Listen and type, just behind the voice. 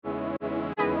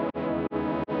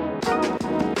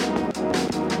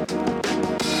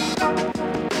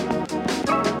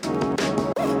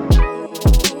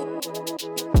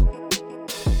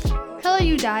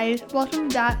guys, welcome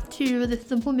back to the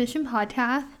Simple Mission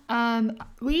podcast.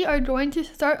 We are going to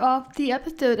start off the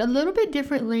episode a little bit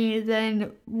differently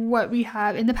than what we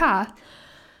have in the past.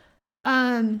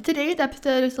 Today's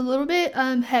episode is a little bit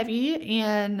heavy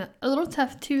and a little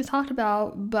tough to talk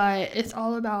about, but it's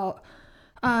all about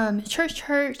church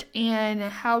hurt and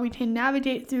how we can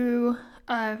navigate through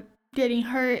getting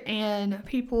hurt and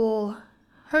people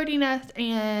hurting us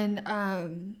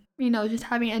and just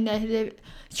having a negative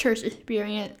church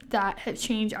experience that has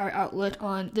changed our outlook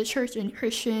on the church and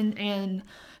Christian and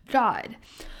God.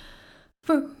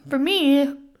 For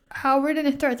me, how we're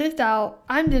going to start this out,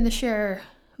 I'm going to share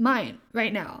mine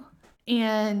right now.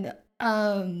 And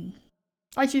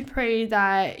I just pray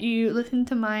that you listen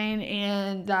to mine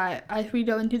and that as we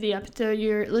go into the episode,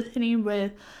 you're listening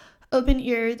with open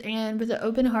ears and with an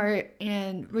open heart,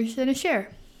 and we're just going to share.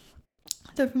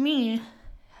 So for me,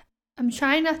 I'm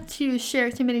trying not to share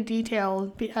too many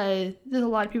details because there's a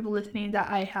lot of people listening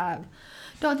that I have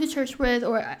gone to church with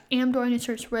or am going to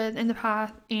church with in the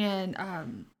past. And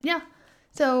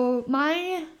so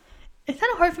it's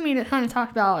kind of hard for me to kind of talk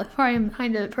about. It's probably I'm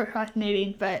kind of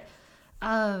procrastinating, but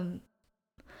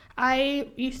I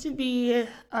used to be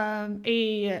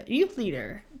a youth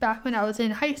leader back when I was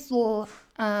in high school.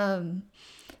 And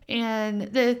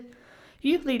the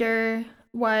youth leader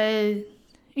was,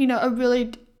 a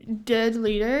really good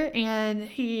leader, and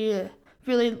he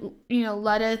really,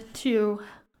 led us to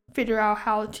figure out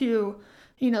how to,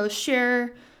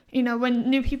 share, when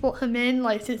new people come in,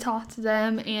 like to talk to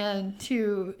them and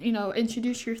to,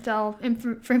 introduce yourself. And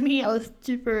for me, I was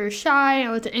super shy. I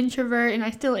was an introvert, and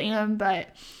I still am, but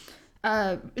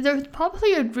there was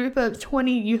probably a group of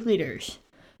 20 youth leaders,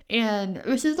 and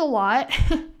which is a lot.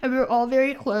 And we were all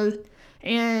very close,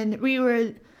 and we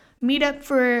would meet up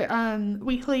for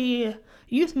weekly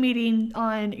youth meeting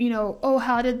on,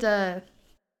 how did the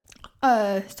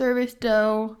service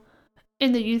go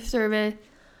in the youth service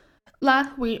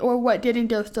last week, or what didn't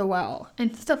go so well,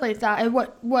 and stuff like that, and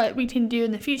what we can do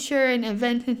in the future, and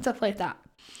events and stuff like that.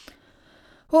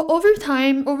 Well, over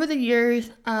the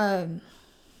years,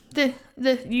 the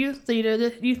youth leader,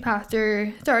 the youth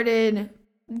pastor started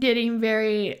getting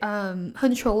very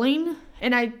controlling,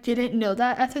 and I didn't know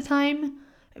that at the time.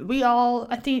 We all,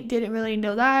 I think, didn't really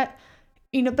know that.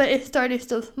 But it started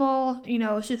so small,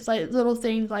 it's just like little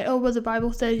things like, well, the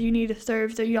Bible says you need to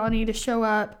serve, so y'all need to show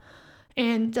up.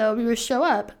 And so we would show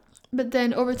up. But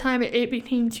then over time, it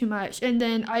became too much. And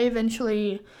then I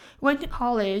eventually went to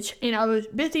college, and I was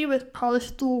busy with college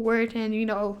schoolwork and,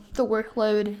 the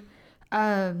workload.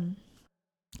 And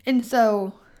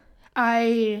so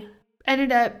I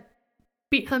ended up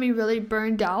becoming really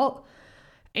burned out.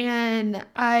 And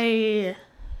I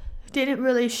didn't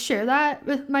really share that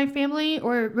with my family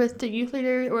or with the youth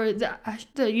leader or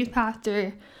the youth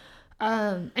pastor.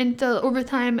 And so over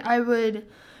time I would,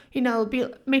 not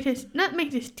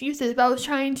make excuses, but I was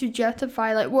trying to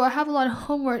justify, like, well, I have a lot of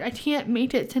homework. I can't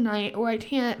make it tonight, or I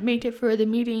can't make it for the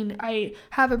meeting. I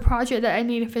have a project that I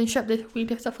need to finish up this week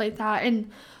and stuff like that.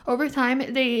 And over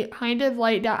time they kind of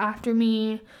like got after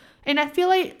me. And I feel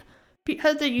like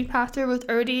because the youth pastor was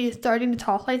already starting to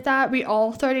talk like that, we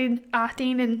all started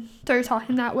acting and started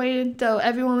talking that way. And so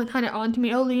everyone was kind of on to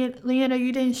me, oh, Leanna,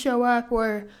 you didn't show up,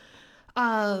 or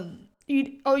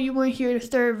you weren't here to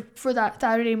serve for that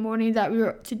Saturday morning that we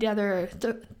were together,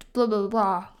 so blah, blah,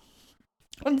 blah.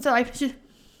 And so I just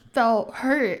felt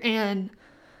hurt, and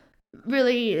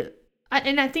really,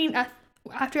 I think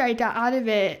after I got out of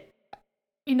it,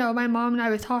 my mom and I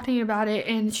was talking about it,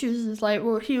 and she was just like,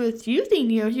 well, he was using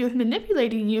you, he was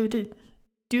manipulating you to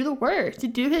do the work, to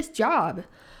do his job.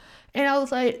 And I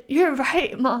was like, you're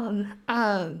right, Mom.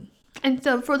 And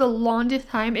so for the longest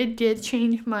time, it did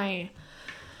change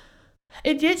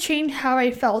how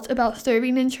I felt about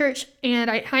serving in church,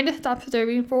 and I kind of stopped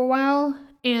serving for a while.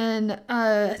 And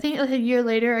I think like a year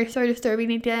later, I started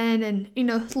serving again, and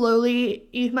slowly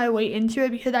ease my way into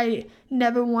it, because I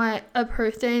never want a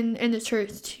person in the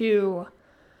church to,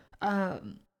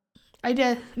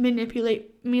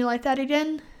 manipulate me like that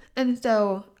again. And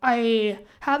so I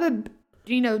have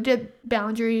did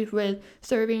boundaries with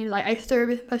serving. Like, I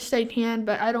serve as much as I can,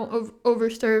 but I don't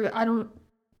overserve. I don't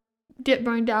get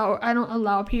burned out. I don't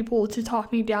allow people to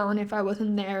talk me down if I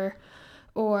wasn't there,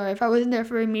 or if I wasn't there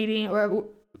for a meeting, or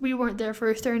we weren't there for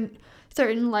a certain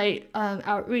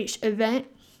outreach event.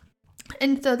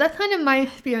 And so that's kind of my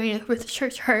experience with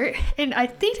church hurt. And I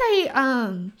think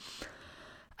I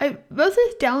wrote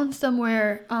this down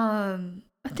somewhere,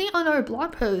 I think on our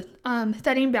blog post,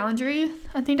 setting boundaries.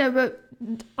 I think I wrote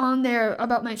on there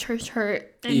about my church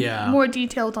hurt and more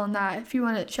details on that if you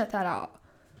want to check that out.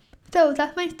 So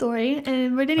that's my story,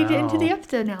 and we're gonna get into the Wow.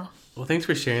 episode now. Well, thanks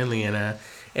for sharing, Leanna.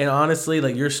 And honestly,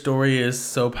 like your story is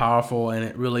so powerful, and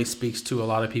it really speaks to a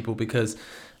lot of people because,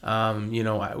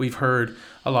 we've heard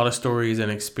a lot of stories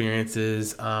and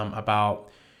experiences about,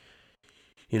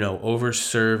 over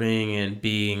serving and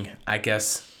being, I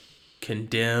guess,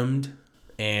 condemned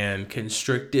and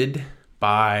constricted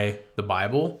by the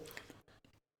Bible.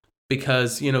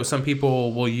 Because some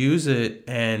people will use it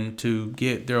and to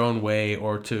get their own way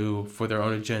or for their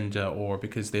own agenda or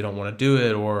because they don't want to do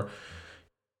it or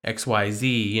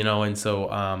XYZ, and so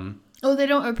Oh, they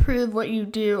don't approve what you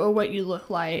do or what you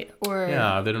look like, or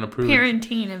yeah, they don't approve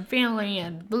parenting and family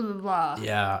and blah blah blah.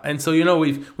 Yeah, and so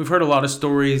we've heard a lot of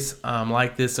stories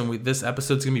like this, and this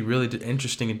episode's gonna be really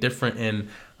interesting and different. And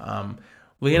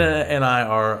Leanna and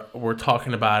we're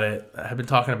talking about it. Have been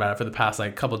talking about it for the past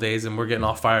like couple days, and we're getting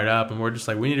all fired up, and we're just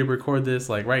like, we need to record this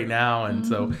like right now, and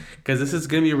so because this is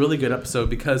gonna be a really good episode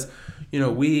because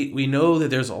we know that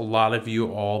there's a lot of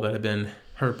you all that have been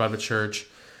hurt by the church.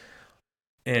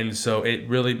 And so it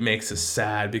really makes us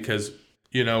sad because,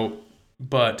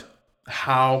 but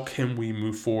how can we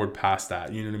move forward past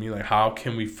that? You know what I mean? Like, how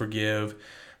can we forgive?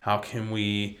 How can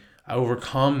we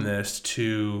overcome this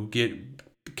to get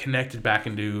connected back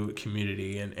into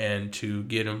community and to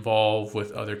get involved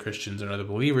with other Christians and other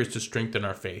believers to strengthen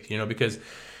our faith? Because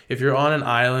if you're on an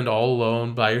island all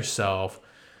alone by yourself,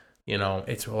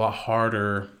 it's a lot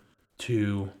harder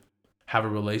to have a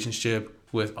relationship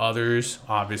with others,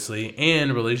 obviously,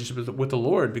 and a relationship with the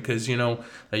Lord, because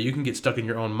that you can get stuck in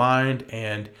your own mind,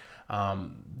 and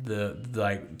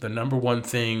the number one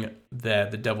thing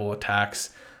that the devil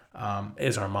attacks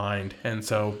is our mind, and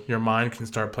so your mind can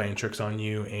start playing tricks on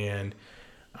you, and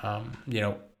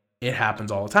it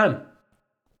happens all the time,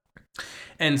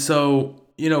 and so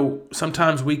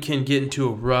sometimes we can get into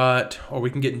a rut or we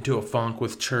can get into a funk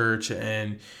with church,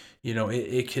 and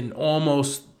it can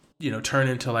almost turn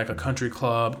into like a country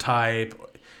club type,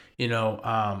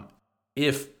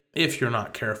 if you're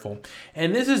not careful.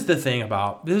 And this is the thing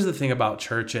about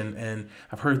church, and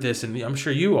I've heard this, and I'm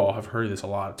sure you all have heard this a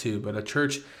lot too, but a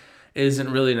church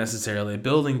isn't really necessarily a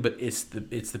building, but it's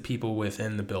the people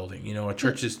within the building. A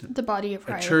church is the body of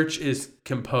Christ. A church is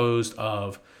composed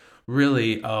of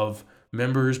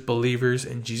members, believers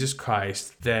in Jesus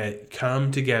Christ that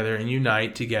come together and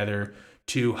unite together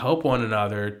to help one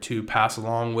another, to pass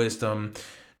along wisdom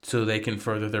so they can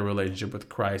further their relationship with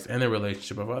Christ and their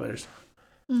relationship with others.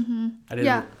 Mm-hmm.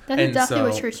 Yeah, that's exactly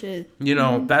what church is.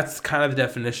 That's kind of the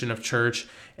definition of church.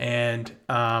 And,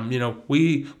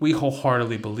 we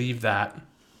wholeheartedly believe that.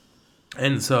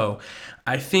 And so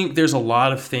I think there's a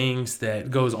lot of things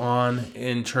that goes on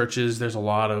in churches. There's a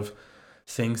lot of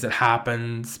things that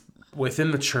happens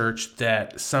within the church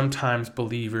that sometimes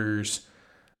believers,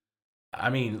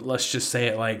 let's just say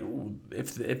it, like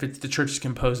if it's the church is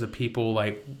composed of people,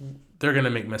 like they're gonna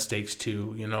make mistakes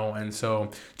too, and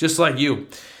so just like you're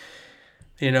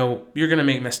gonna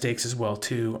make mistakes as well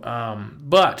too.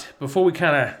 But before we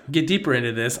kind of get deeper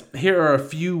into this, here are a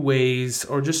few ways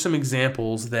or just some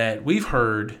examples that we've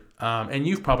heard, and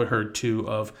you've probably heard too,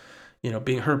 of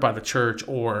being hurt by the church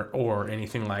or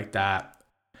anything like that.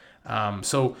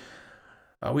 So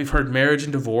we've heard marriage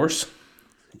and divorce,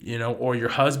 or your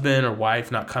husband or wife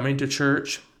not coming to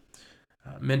church,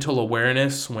 mental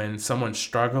awareness when someone's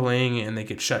struggling and they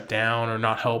get shut down or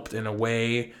not helped in a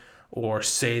way, or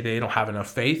say they don't have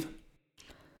enough faith.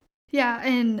 Yeah,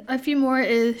 and a few more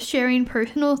is sharing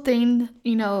personal things,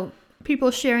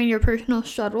 people sharing your personal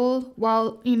struggles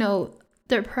while,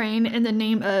 they're praying in the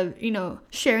name of,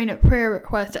 sharing a prayer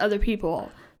request to other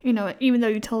people. Even though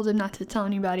you told them not to tell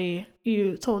anybody,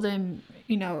 you told them,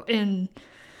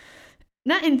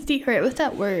 not in secret, what's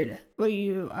that word? Where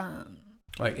you,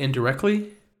 like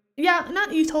indirectly? Yeah,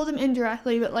 not you told them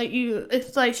indirectly, but like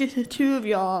it's like just the two of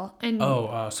y'all. And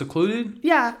secluded?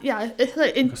 Yeah, it's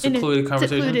like in a secluded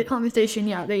conversation,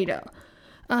 yeah, there you go.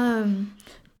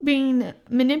 Being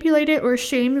manipulated or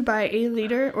shamed by a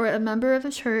leader or a member of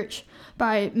a church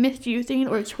by misusing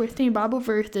or twisting Bible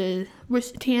verses,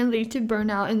 which can lead to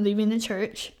burnout and leaving the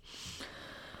church.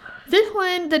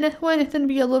 The next one is going to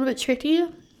be a little bit tricky,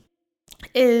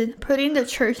 is putting the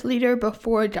church leader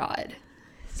before God.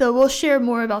 So we'll share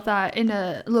more about that in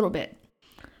a little bit.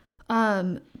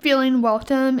 Feeling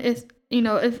welcome is,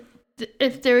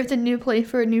 if there is a new place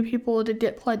for new people to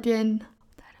get plugged in.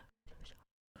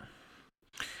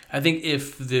 I think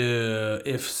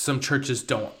if some churches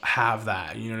don't have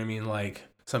that, you know what I mean? Like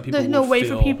some people, there's no way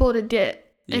for people to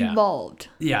get involved.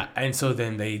 Yeah, and so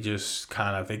then they just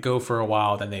they go for a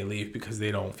while, then they leave because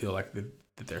they don't feel like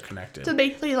that they're connected. So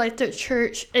basically, like the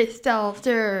church itself,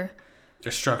 they're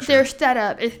their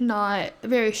setup is not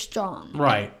very strong.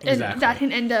 Right, exactly. And that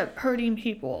can end up hurting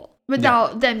people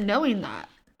without them knowing that.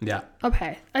 Yeah.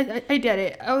 Okay, I get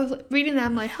it. I was reading that,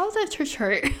 I'm like, how's that church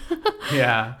hurt?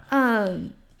 Yeah.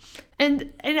 And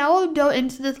I will go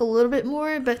into this a little bit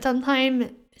more, but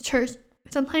sometimes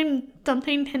something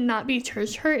cannot be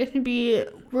church hurt. It can be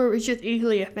where we're just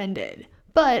easily offended.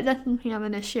 But that's something I'm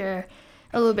going to share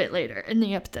a little bit later in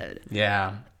the episode.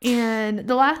 Yeah. And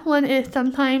the last one is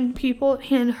sometimes people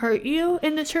can hurt you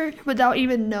in the church without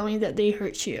even knowing that they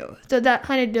hurt you. So that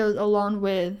kind of goes along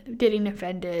with getting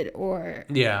offended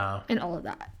and all of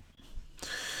that.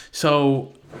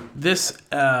 So this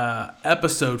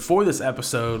episode,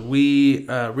 we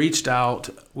reached out,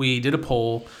 we did a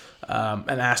poll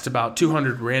and asked about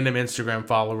 200 random Instagram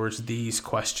followers these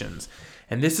questions.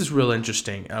 And this is real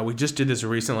interesting. We just did this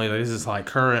recently. This is like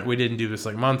current. We didn't do this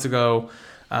like months ago.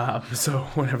 So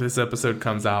whenever this episode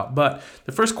comes out. But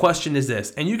the first question is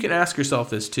this, and you can ask yourself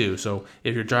this too. So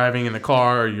if you're driving in the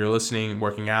car or you're listening,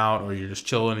 working out, or you're just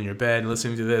chilling in your bed and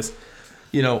listening to this,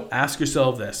 ask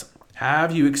yourself this.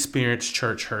 Have you experienced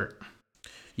church hurt?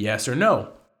 Yes or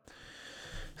no?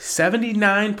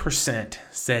 79%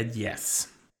 said yes,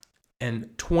 and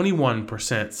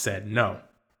 21% said no.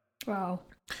 Wow.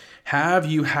 Have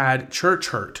you had church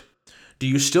hurt? Do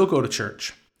you still go to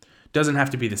church? Doesn't have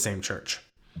to be the same church.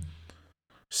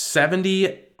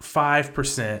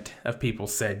 75% of people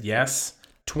said yes.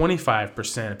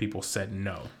 25% of people said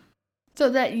no. So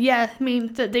that yes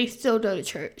means that they still go to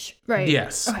church, right?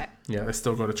 Yes. Okay. Yeah, they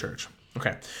still go to church.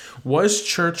 Okay. Was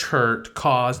church hurt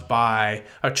caused by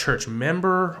a church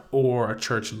member or a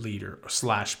church leader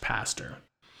 / pastor?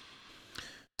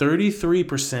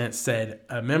 33% said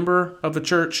a member of the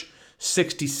church.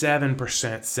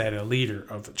 67% said a leader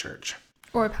of the church.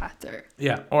 Or a pastor.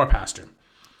 Yeah, or a pastor.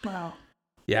 Wow.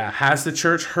 Yeah. Has the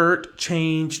church hurt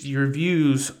changed your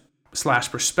views /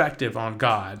 perspective on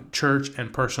God, church,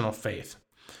 and personal faith?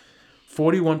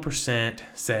 41%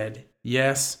 said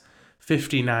yes.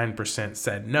 59%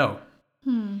 said no.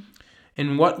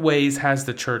 In what ways has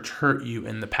the church hurt you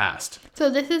in the past? So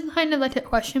this is kind of like a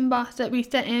question box that we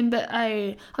sent in, but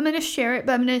I'm going to share it,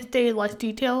 but I'm going to stay less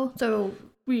detail. So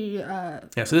we... so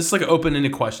this is like an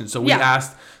open-ended question. So we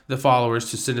asked the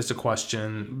followers to send us a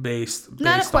question based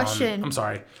Not a question. on... I'm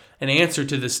sorry. An answer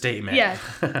to this statement. Yeah.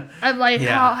 Of like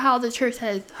how the church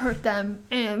has hurt them.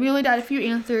 And we only got a few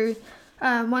answers.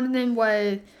 One of them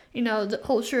was, the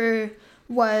culture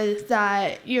was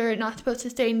that you're not supposed to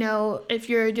say no if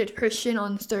you're a good Christian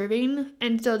on serving.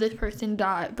 And so this person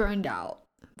got burned out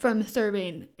from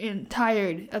serving and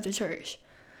tired of the church.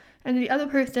 And the other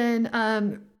person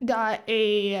got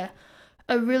a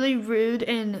really rude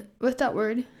and, what's that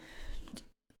word?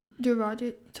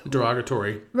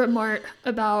 Derogatory remark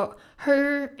about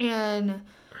her and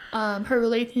her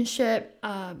relationship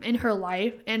in her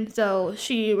life. And so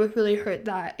she was really hurt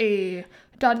that a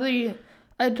godly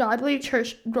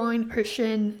church growing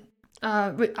Christian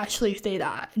would actually say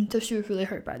that. And so she was really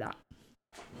hurt by that.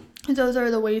 And those are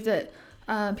the ways that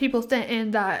people sent in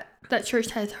that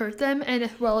church has hurt them, and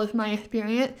as well as my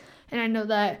experience. And I know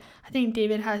that I think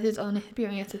David has his own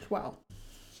experience as well.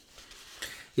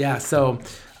 Yeah, so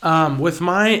with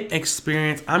my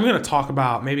experience, I'm going to talk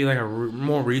about maybe like a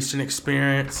more recent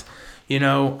experience,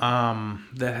 that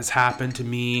has happened to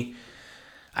me.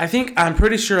 I'm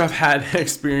pretty sure I've had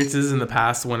experiences in the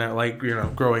past when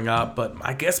growing up, but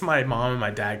I guess my mom and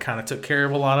my dad kind of took care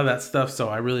of a lot of that stuff, so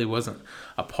I really wasn't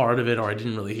a part of it, or I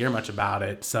didn't really hear much about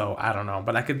it, so I don't know.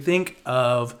 But I could think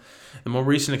of the more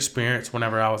recent experience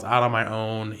whenever I was out on my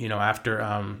own,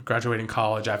 after graduating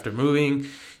college, after moving,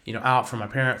 out from my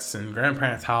parents' and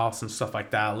grandparents' house and stuff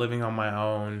like that, living on my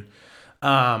own.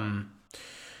 I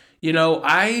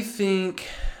think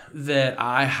that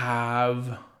I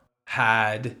have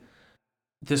had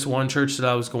this one church that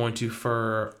I was going to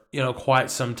for, quite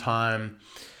some time.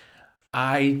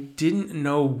 I didn't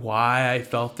know why I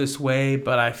felt this way,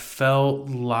 but I felt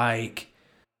like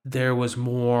there was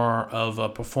more of a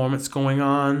performance going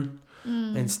on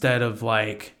instead of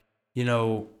a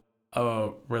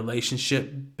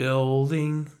relationship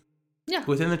building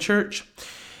within the church.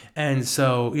 And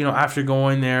so, after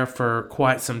going there for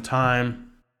quite some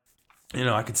time,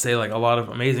 I could say a lot of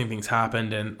amazing things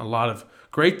happened and a lot of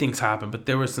great things happened, but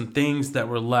there were some things that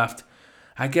were left,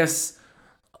 I guess,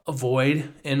 a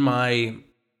void in my,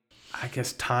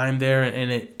 time there,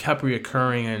 and it kept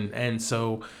reoccurring. And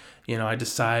so, I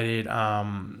decided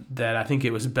that I think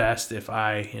it was best if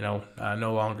I,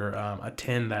 no longer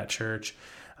attend that church,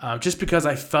 just because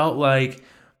I felt like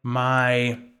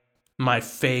my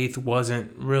faith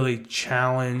wasn't really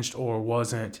challenged or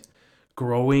wasn't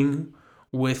growing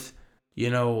with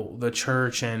the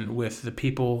church and with the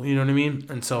people, you know what I mean?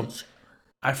 And so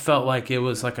I felt like it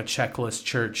was like a checklist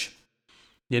church.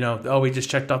 We just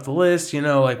checked off the list,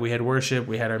 like we had worship,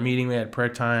 we had our meeting, we had prayer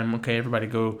time. Okay, everybody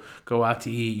go out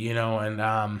to eat,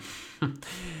 and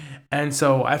and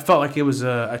so I felt like it was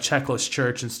a checklist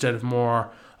church instead of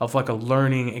more of like a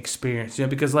learning experience,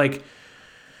 because like,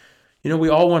 we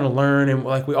all want to learn, and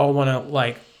like we all want to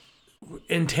like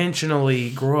intentionally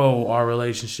grow our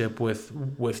relationship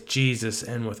with Jesus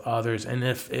and with others. And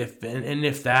if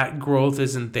that growth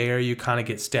isn't there, you kind of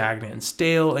get stagnant and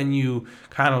stale, and you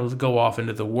kind of go off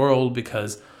into the world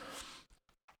because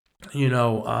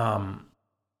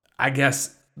I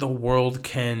guess the world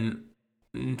can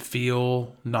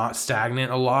feel not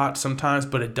stagnant a lot sometimes,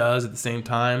 but it does at the same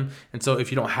time. And so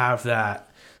if you don't have that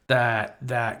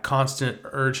constant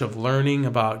urge of learning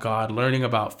about God, learning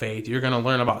about faith, you're going to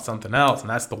learn about something else, and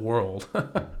that's the world.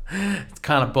 It's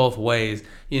kind of both ways,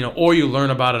 or you learn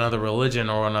about another religion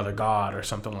or another God or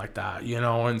something like that,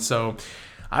 and so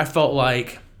I felt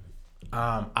like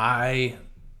I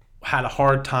had a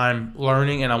hard time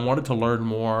learning, and I wanted to learn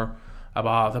more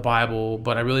about the Bible,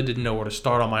 but I really didn't know where to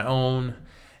start on my own.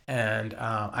 And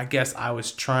I guess I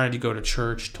was trying to go to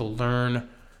church to learn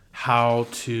how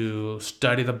to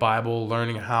study the Bible,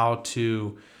 learning how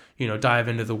to, dive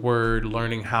into the Word,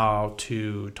 learning how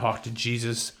to talk to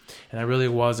Jesus. And I really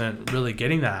wasn't really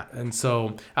getting that. And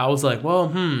so I was like, well,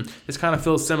 this kind of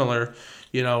feels similar,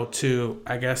 to,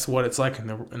 I guess, what it's like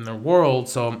in the world.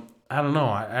 So I don't know.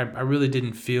 I really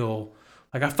didn't feel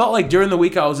like, I felt like during the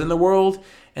week I was in the world,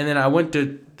 and then I went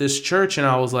to this church and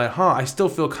I was like, I still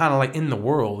feel kind of like in the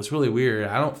world. It's really weird.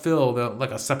 I don't feel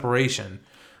like a separation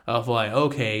of like,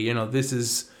 okay, this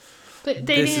is God's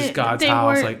house. They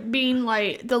weren't like being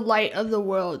like the light of the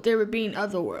world. They were being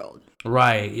of the world.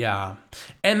 Right, yeah.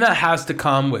 And that has to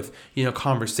come with,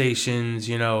 conversations,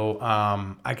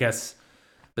 I guess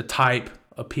the type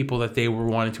of people that they were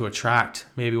wanting to attract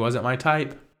maybe wasn't my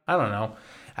type. I don't know.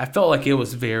 I felt like it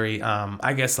was very,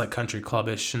 I guess, like country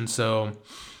clubbish. And so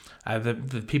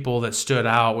the people that stood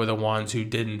out were the ones who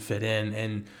didn't fit in,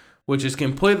 and which is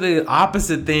completely the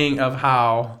opposite thing of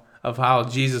how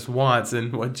Jesus wants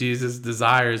and what Jesus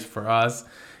desires for us.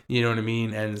 You know what I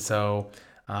mean? And so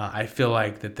I feel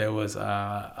like that there was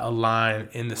a line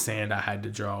in the sand I had to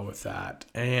draw with that.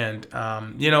 And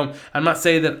I'm not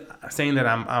saying that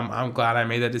I'm glad I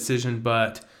made that decision,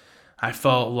 but I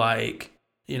felt like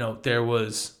there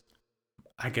was,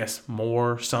 I guess,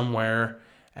 more somewhere,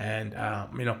 and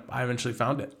I eventually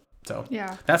found it. So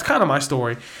yeah, that's kind of my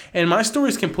story, and my story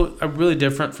is really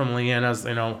different from Leanna's.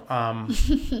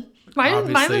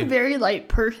 mine was very like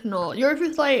personal. Yours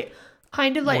was like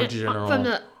kind of like from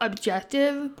the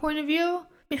objective point of view,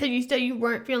 because you said you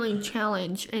weren't feeling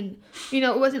challenged, and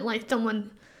it wasn't like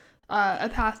someone, a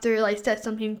pastor like said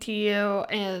something to you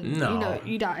and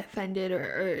you got offended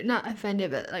or not offended,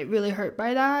 but like really hurt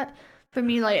by that. For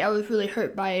me, like I was really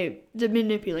hurt by the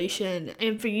manipulation,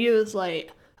 and for you it's like,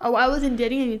 oh, I wasn't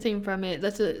getting anything from it.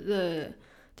 That's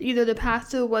either the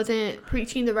pastor wasn't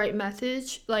preaching the right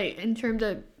message, like in terms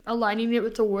of aligning it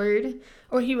with the word,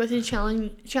 or he wasn't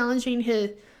challenging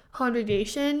his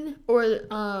congregation, or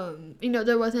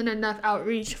there wasn't enough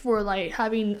outreach for like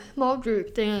having small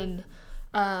groups and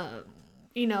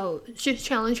just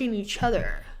challenging each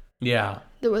other. Yeah,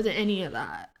 there wasn't any of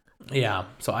that. Yeah,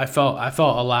 so I felt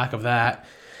a lack of that,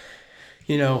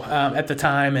 at the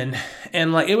time,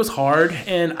 and like it was hard.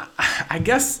 And I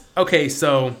guess, okay,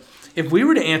 so if we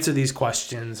were to answer these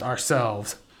questions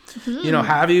ourselves,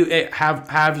 have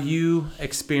you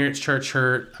experienced church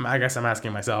hurt? I guess I'm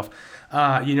asking myself.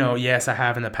 Yes, I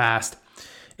have in the past.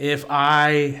 If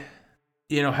I,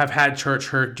 have had church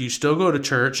hurt, do you still go to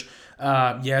church?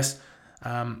 Yes,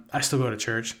 I still go to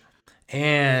church.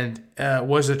 And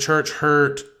was the church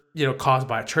hurt, caused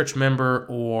by a church member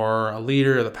or a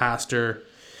leader or the pastor?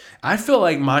 I feel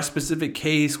like my specific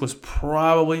case was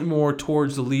probably more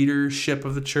towards the leadership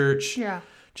of the church. Yeah.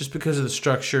 Just because of the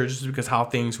structure, just because how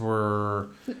things were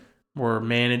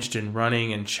managed and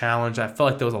running and challenged. I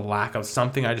felt like there was a lack of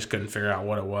something. I just couldn't figure out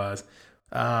what it was.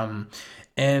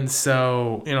 And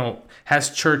so, has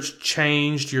church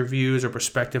changed your views or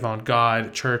perspective on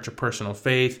God, church, or personal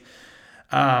faith?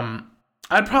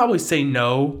 I'd probably say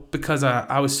no, because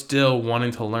I was still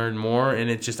wanting to learn more, and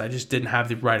I just didn't have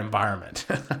the right environment.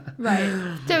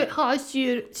 Right. So it caused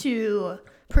you to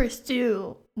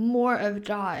pursue more of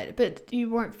God, but you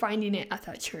weren't finding it at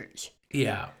that church.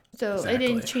 Yeah. So exactly. It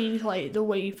didn't change like the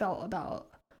way you felt about,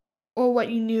 or what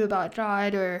you knew about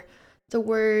God or the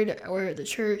word or the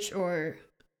church or,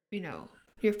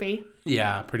 your faith.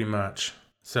 Yeah, pretty much.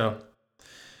 So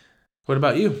what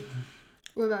about you?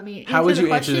 What about me? How would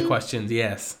you answer the questions?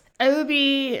 Yes. It would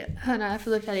be, hold on, I have to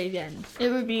look at it again. It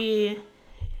would be,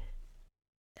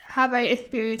 have I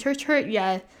experienced church hurt?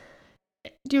 Yes.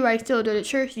 Do I still go to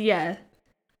church? Yes.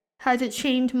 Has it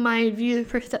changed my view,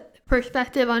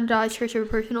 perspective on God's church or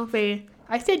personal faith?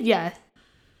 I said yes.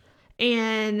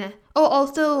 And,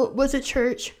 also, was the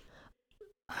church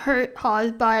hurt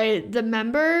caused by the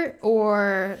member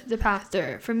or the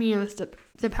pastor? For me, it was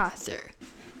the pastor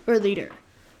or leader.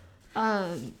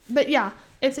 But yeah,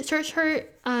 if the church hurt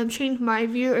changed my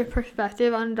view or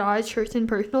perspective on God's church and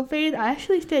personal faith, I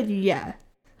actually said yes.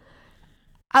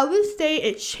 I would say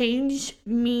it changed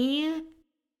me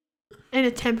in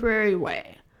a temporary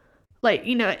way. Like,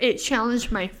 it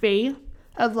challenged my faith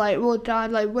of like, well,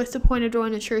 God, like, what's the point of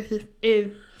going to church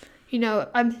if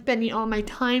I'm spending all my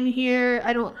time here.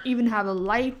 I don't even have a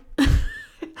life.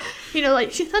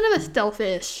 Like, she's kind of a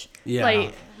selfish,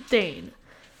 like, thing.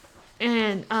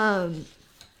 And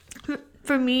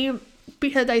for me,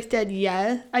 because I said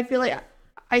yes, I feel like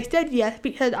I said yes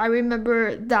because I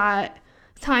remember that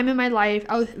time in my life,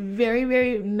 I was very,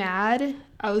 very mad.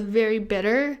 I was very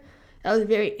bitter. I was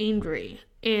very angry.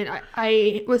 And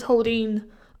I was holding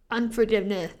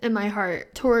unforgiveness in my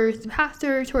heart towards the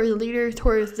pastor, towards the leaders,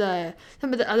 towards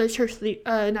some of the other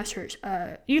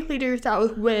youth leaders that I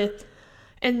was with,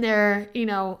 and they're,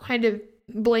 kind of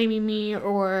blaming me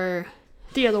or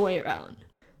the other way around.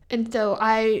 And so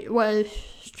I was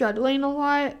struggling a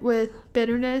lot with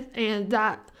bitterness, and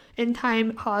that in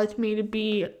time caused me to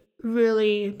be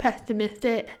really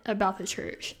pessimistic about the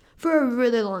church for a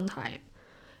really long time.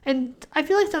 And I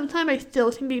feel like sometimes I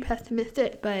still can be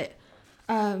pessimistic, but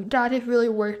God has really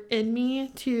worked in me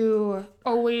to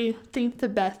always think the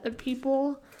best of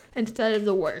people instead of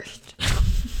the worst.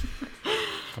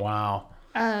 Wow.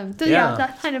 Yeah,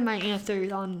 that's kind of my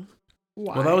answers on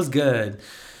why. Well, that was good.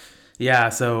 Yeah,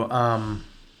 so,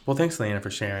 well, thanks, Lana, for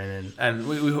sharing. And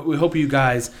we hope you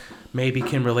guys maybe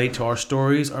can relate to our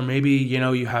stories, or maybe,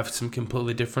 you have some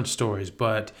completely different stories.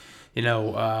 But,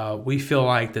 we feel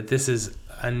like that this is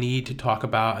a need to talk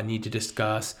about, a need to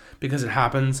discuss, because it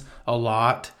happens a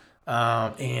lot.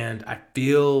 And I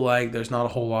feel like there's not a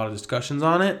whole lot of discussions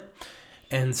on it.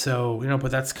 And so,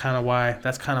 but that's kind of why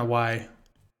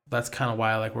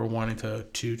like we're wanting to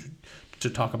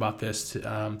talk about this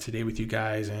today with you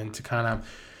guys, and to kind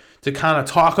of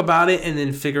talk about it, and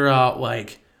then figure out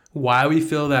like why we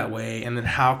feel that way, and then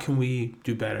how can we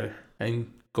do better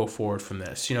and go forward from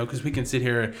this, because we can sit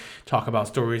here and talk about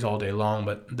stories all day long,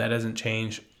 but that doesn't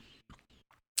change,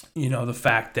 the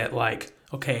fact that like,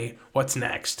 okay, what's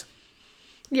next?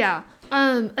 Yeah.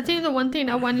 I think the one thing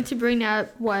I wanted to bring up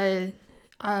was,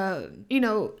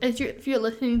 if you're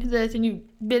listening to this and you've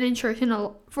been in church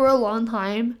for a long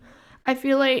time, I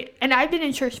feel like, and I've been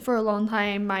in church for a long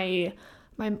time. My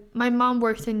mom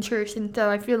works in church, and so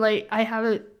I feel like I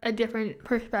have a different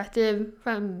perspective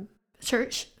from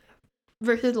church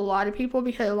versus a lot of people,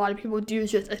 because a lot of people do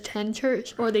just attend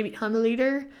church or they become a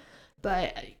leader.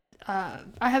 But I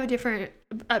have a different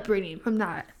upbringing from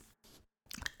that.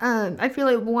 I feel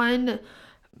like one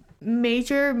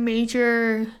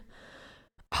major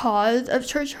cause of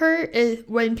church hurt is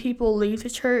when people leave the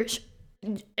church,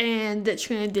 and the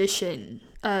transition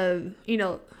of,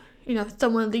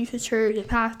 someone leaves the church, a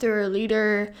pastor or a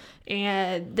leader,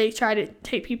 and they try to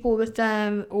take people with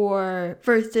them, or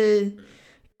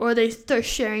they start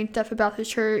sharing stuff about the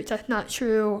church that's not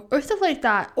true, or stuff like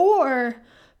that. Or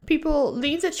people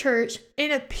leave the church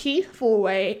in a peaceful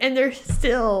way, and there's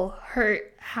still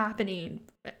hurt happening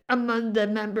among the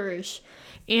members.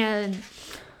 And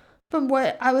from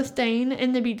what I was saying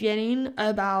in the beginning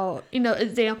about,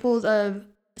 examples of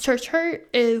church hurt,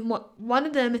 is one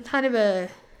of them is kind of a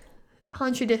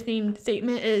contradicting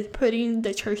statement, is putting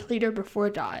the church leader before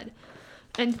God.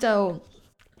 And so,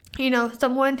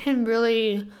 someone can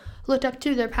really look up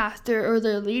to their pastor or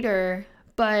their leader,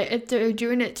 but if they're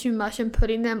doing it too much and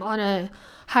putting them on a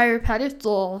higher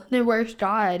pedestal, then where's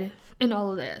God in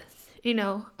all of this?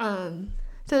 So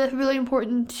that's really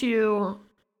important to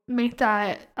make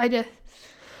that,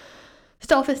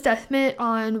 self-assessment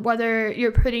on whether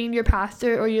you're putting your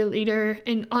pastor or your leader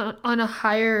on a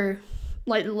higher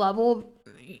level,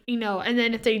 and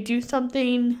then if they do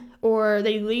something, or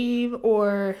they leave,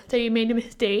 or they made a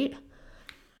mistake,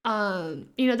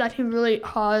 that can really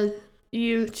cause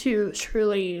you to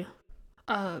truly,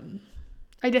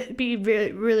 be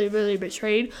really, really, really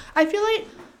betrayed. I feel like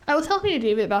I was talking to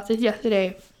David about this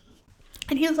yesterday,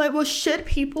 and he was like, well, should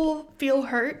people feel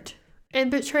hurt and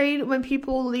betrayed when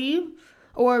people leave,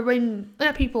 or when,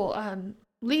 not people,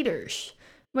 leaders,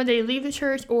 when they leave the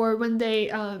church, or when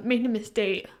they make a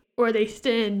mistake, or they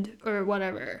sinned, or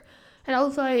whatever? And I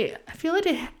was like, I feel like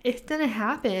it's gonna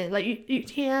happen. Like you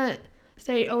can't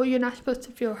say, oh, you're not supposed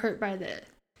to feel hurt by this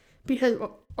because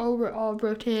we're all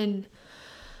broken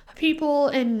people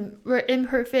and we're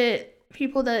imperfect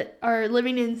people that are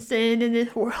living in sin in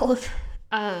this world.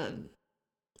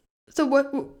 So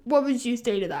what would you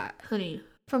say to that, honey,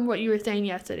 from what you were saying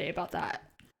yesterday about that?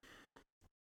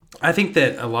 I think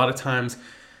that a lot of times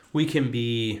we can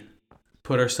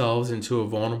put ourselves into a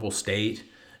vulnerable state,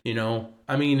 you know?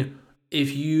 I mean,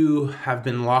 if you have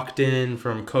been locked in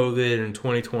from COVID and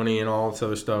 2020 and all this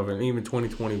other stuff, and even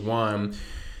 2021.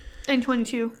 And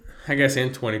 22. I guess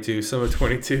in 22, some of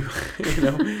 22, you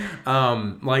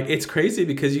know, like it's crazy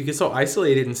because you get so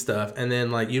isolated and stuff, and then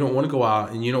like you don't want to go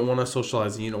out and you don't want to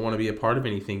socialize and you don't want to be a part of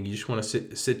anything. You just want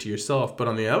to sit to yourself. But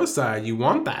on the other side, you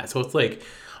want that, so it's like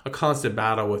a constant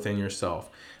battle within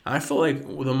yourself. I feel like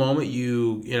the moment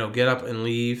you get up and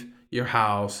leave your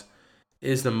house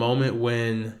is the moment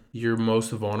when you're most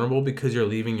vulnerable because you're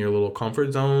leaving your little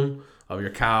comfort zone of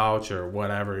your couch or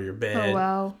whatever, your bed. Oh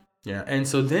wow. Yeah, and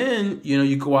so then,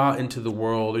 you go out into the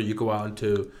world, or you go out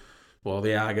into, well,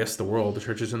 yeah, I guess the world, the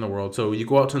church is in the world. So you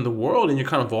go out into the world and you're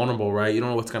kind of vulnerable, right? You don't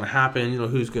know what's going to happen. You don't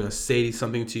know who's going to say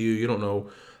something to you. You don't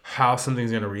know how something's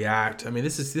going to react. I mean,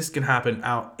 this can happen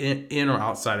out in or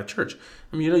outside of church.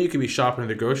 I mean, you could be shopping at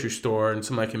the grocery store and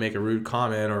somebody can make a rude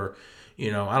comment or, I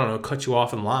don't know, cut you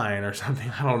off in line or something.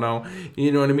 I don't know.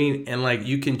 You know what I mean? And like,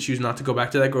 you can choose not to go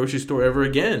back to that grocery store ever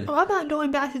again. Oh, I'm not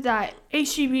going back to that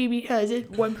HEB because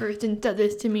one person said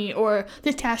this to me or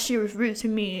the cashier was rude to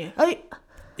me.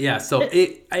 Yeah, so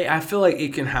I feel like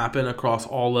it can happen across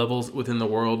all levels within the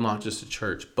world, not just the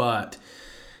church, but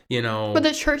But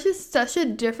the church is such a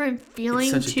different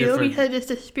feeling too because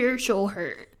it's a spiritual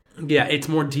hurt. Yeah, it's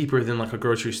more deeper than like a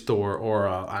grocery store or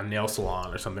a nail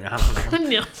salon or something. I don't know. A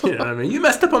nail salon. You know what I mean? You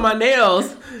messed up on my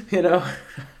nails. That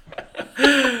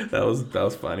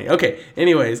was funny. Okay.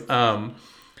 Anyways,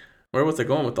 where was I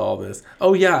going with all this?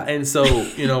 Oh yeah, and so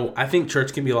I think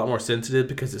church can be a lot more sensitive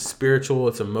because it's spiritual,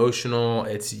 it's emotional,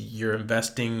 you're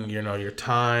investing your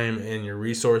time and your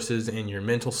resources and your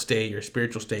mental state, your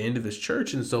spiritual state into this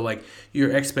church, and so like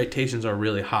your expectations are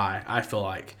really high. I feel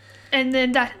like. And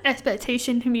then that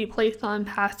expectation can be placed on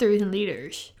pastors and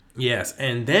leaders. Yes.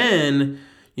 And then,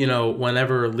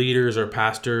 whenever leaders or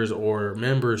pastors or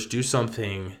members do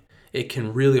something, it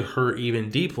can really hurt even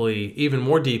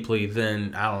more deeply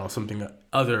than, I don't know, something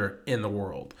other in the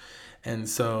world. And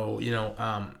so,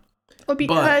 Well,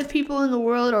 because people in the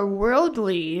world are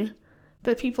worldly,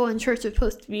 but people in church are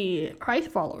supposed to be Christ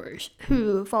followers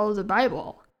who follow the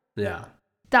Bible. Yeah.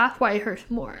 That's why it hurts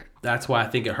more. That's why I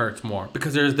think it hurts more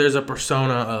because there's a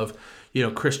persona of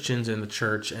Christians in the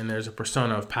church, and there's a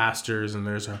persona of pastors, and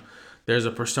there's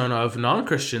a persona of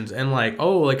non-Christians, and like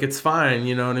it's fine,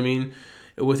 you know what I mean,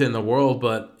 within the world,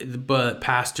 but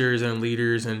pastors and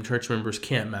leaders and church members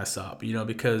can't mess up,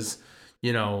 because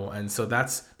and so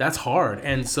that's hard,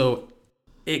 and so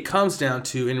it comes down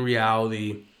to in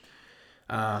reality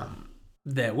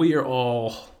that we are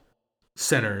all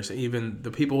sinners, even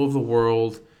the people of the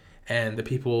world and the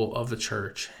people of the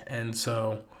church. And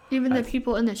so even the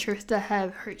people in the church that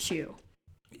have hurt you.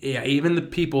 Yeah, even the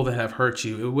people that have hurt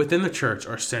you within the church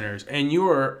are sinners, and you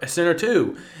are a sinner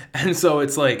too. And so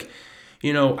it's like,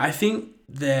 I think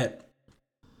that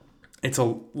it's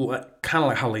kind of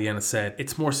like how Leanna said,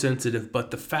 it's more sensitive,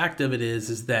 but the fact of it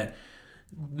is that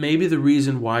maybe the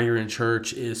reason why you're in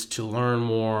church is to learn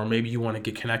more. Maybe you want to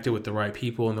get connected with the right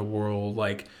people in the world.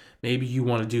 Like, maybe you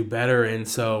want to do better. And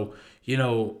so,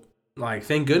 like,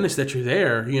 thank goodness that you're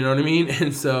there. You know what I mean?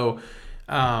 And so,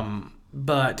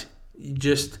 but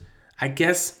just, I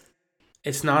guess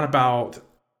it's not about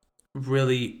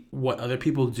really what other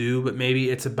people do, but maybe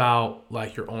it's about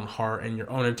like your own heart and your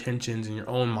own intentions and your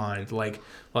own mind. Like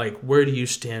where do you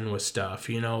stand with stuff?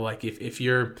 Like if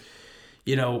you're,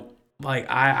 like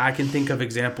I can think of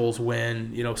examples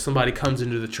when, somebody comes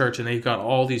into the church and they've got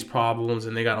all these problems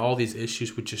and they got all these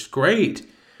issues, which is great.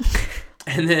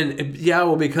 And then,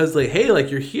 because like, hey, like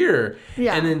you're here.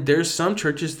 Yeah. And then there's some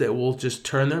churches that will just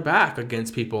turn their back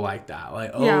against people like that.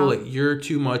 Like, like you're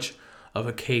too much of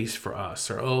a case for us,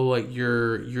 or, like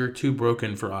you're too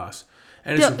broken for us.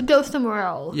 And go somewhere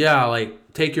else. Yeah.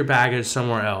 Like take your baggage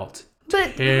somewhere else.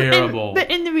 But terrible. But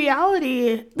in the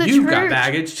reality, you've got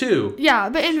baggage too. Yeah,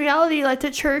 but in reality, like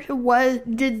the church was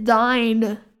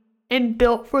designed and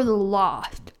built for the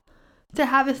lost, to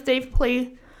have a safe place,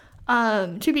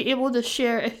 to be able to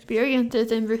share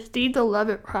experiences and receive the love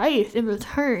of Christ in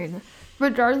return,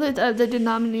 regardless of the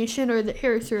denomination or the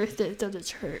characteristics of the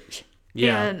church.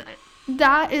 Yeah. And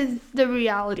that is the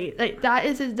reality. Like that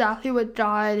is exactly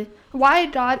why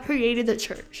God created the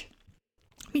church.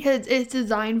 because it's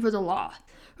designed for the lost.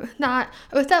 Not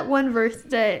what's that one verse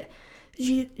that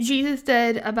Jesus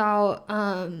said about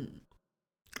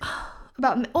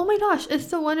oh my gosh, it's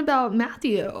the one about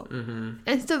Matthew. Mm-hmm.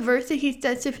 It's the verse that he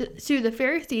said to the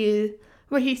Pharisees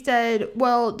where he said,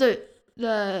 well,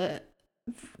 the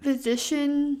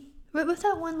physician, what was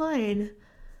that one line?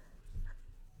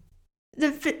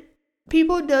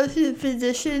 People go to the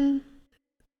physician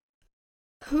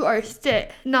who are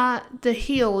sick, not the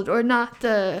healed or not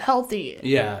the healthy.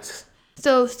 Yes.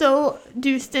 So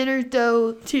do sinners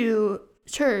go to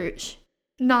church,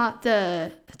 not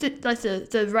the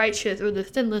righteous or the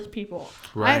sinless people.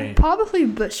 Right. I'm probably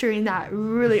butchering that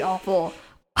really awful.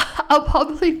 I'll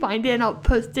probably find it and I'll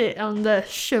post it on the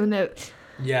show notes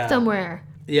somewhere.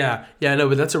 Yeah, no,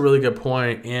 but that's a really good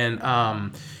point. And,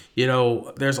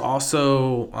 there's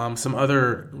also some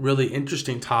other really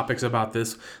interesting topics about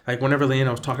this. Like whenever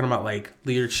Leanna was talking about like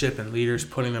leadership and leaders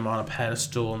putting them on a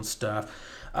pedestal and stuff.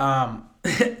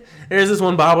 There's this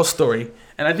one Bible story,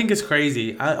 and I think it's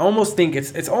crazy. I almost think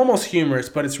it's almost humorous,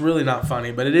 but it's really not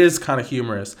funny. But it is kind of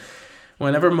humorous.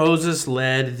 Whenever Moses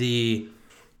led the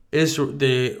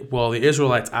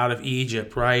Israelites out of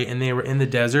Egypt, right, and they were in the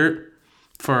desert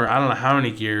for I don't know how many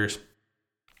years.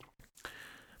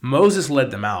 Moses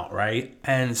led them out, right?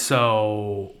 And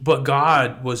so, but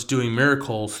God was doing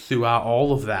miracles throughout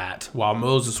all of that while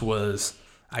Moses was,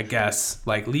 I guess,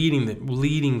 like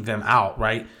leading them out,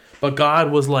 right? But God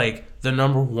was like the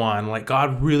number one. Like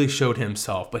God really showed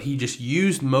himself, but he just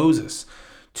used Moses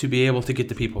to be able to get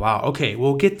the people out. Okay,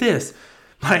 well, get this.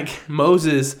 Like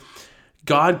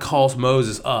God calls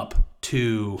Moses up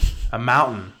to a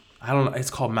mountain. I don't know. It's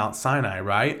called Mount Sinai,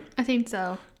 right? I think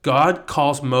so. God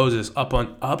calls Moses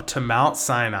up to Mount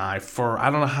Sinai for I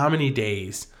don't know how many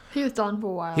days. He was gone for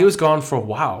a while. He was gone for a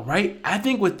while, right? I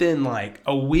think within like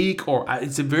a week or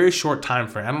it's a very short time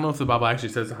frame. I don't know if the Bible actually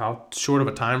says how short of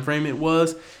a time frame it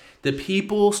was. The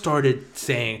people started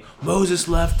saying, Moses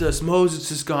left us. Moses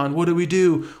is gone. What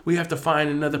do? We have to find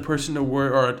another person to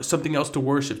worship or something else to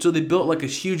worship. So they built like a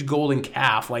huge golden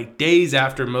calf like days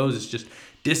after Moses just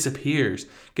disappears,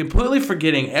 completely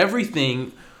forgetting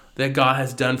everything that God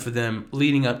has done for them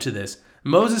leading up to this.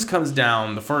 Moses comes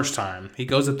down the first time. He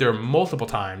goes up there multiple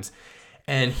times,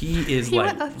 and he is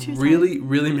like really,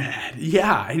 really mad.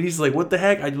 Yeah, and he's like, "What the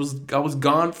heck? I was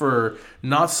gone for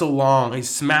not so long." He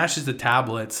smashes the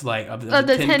tablets like of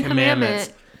the Ten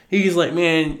Commandments. He's like,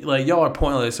 "Man, like y'all are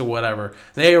pointless or whatever."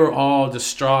 They were all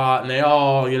distraught, and they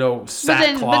all,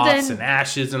 sackcloths and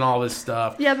ashes and all this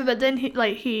stuff. Yeah, but then he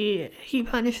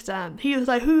punished them. He was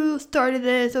like, "Who started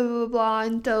this?" Blah blah blah,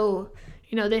 and so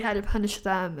they had to punish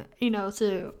them.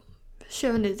 To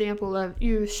show an example of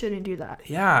you shouldn't do that.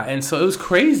 Yeah, and so it was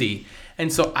crazy,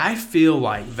 and so I feel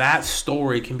like that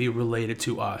story can be related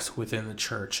to us within the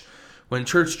church. When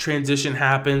church transition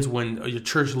happens, when your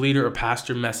church leader or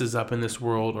pastor messes up in this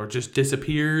world or just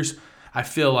disappears, I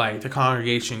feel like the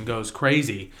congregation goes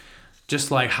crazy.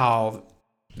 Just like how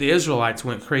the Israelites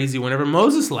went crazy whenever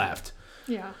Moses left.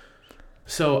 Yeah.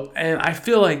 So, and I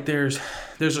feel like there's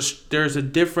a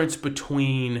difference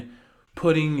between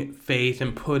putting faith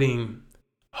and putting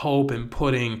hope and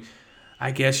putting,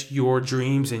 I guess, your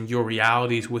dreams and your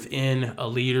realities within a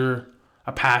leader,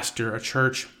 a pastor, a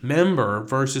church member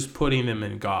versus putting them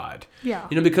in God. Yeah.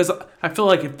 Because I feel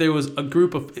like if there was a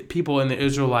group of people in the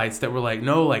Israelites that were like,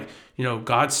 no, like,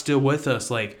 God's still with us.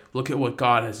 Like, look at what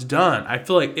God has done. I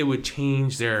feel like it would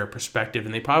change their perspective,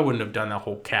 and they probably wouldn't have done that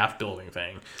whole calf building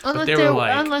thing.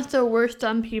 Unless there were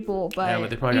some people, but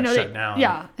they probably got shut down.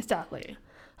 Yeah, exactly.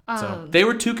 So they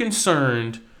were too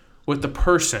concerned with the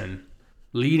person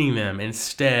leading them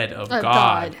instead of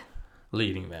God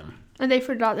leading them. And they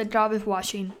forgot that God was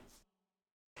watching.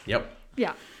 Yep.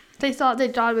 Yeah. They thought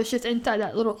that God was just inside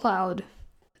that little cloud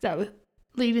that was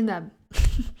leading them.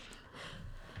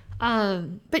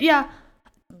 But yeah,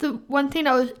 the one thing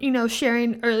I was,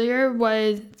 sharing earlier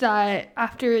was that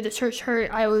after the church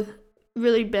hurt, I was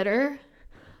really bitter.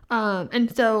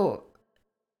 And so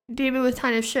David was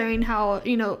kind of sharing how,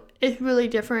 it's really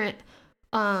different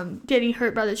getting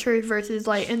hurt by the church versus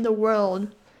like in the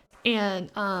world.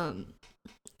 And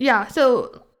yeah,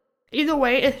 so either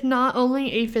way, it's not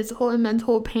only a physical and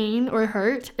mental pain or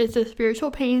hurt, it's a spiritual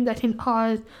pain that can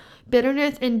cause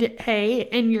bitterness and decay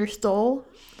in your soul.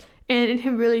 And it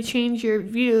can really change your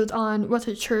views on what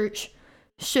the church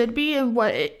should be and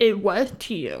what it was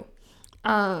to you.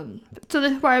 So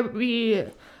that's why we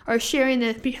are sharing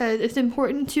this, because it's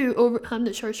important to overcome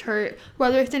the church hurt,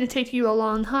 whether it's going to take you a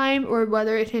long time or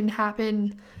whether it can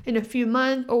happen in a few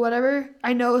months or whatever.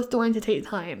 I know it's going to take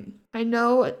time. I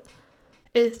know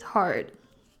it's hard.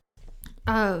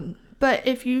 But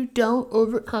if you don't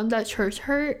overcome that church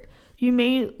hurt, you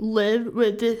may live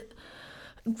with this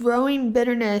growing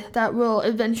bitterness that will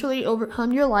eventually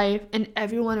overcome your life and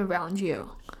everyone around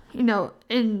you.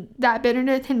 And that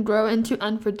bitterness can grow into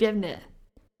unforgiveness.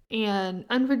 And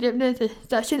unforgiveness is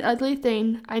such an ugly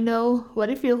thing. I know what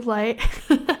it feels like.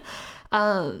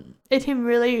 It can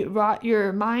really rot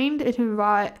your mind. It can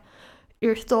rot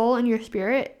your soul and your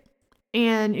spirit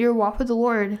and your walk with the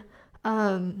Lord.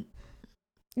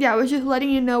 I was just letting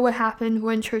you know what happened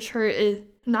when church hurt is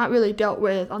not really dealt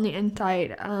with on the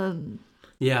inside.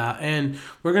 Yeah, and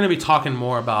we're going to be talking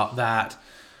more about that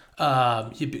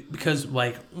because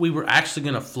we were actually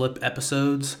going to flip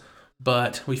episodes,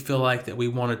 but we feel like that we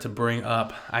wanted to bring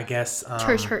up, I guess...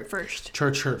 church hurt first.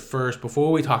 Church hurt first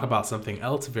before we talk about something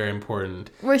else very important.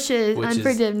 Which is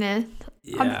unforgiveness.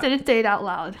 I'm going to say it out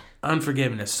loud.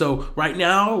 Unforgiveness. So right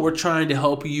now we're trying to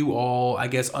help you all, I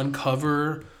guess,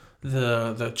 uncover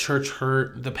the church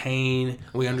hurt, the pain.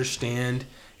 We understand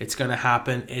it's going to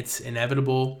happen. It's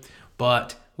inevitable.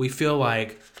 But we feel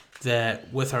like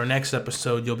that with our next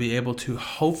episode, you'll be able to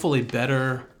hopefully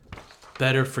better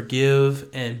forgive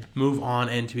and move on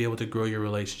and to be able to grow your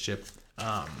relationship,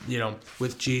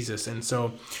 with Jesus. And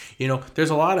so, there's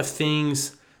a lot of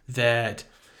things that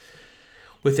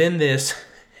within this,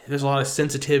 there's a lot of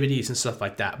sensitivities and stuff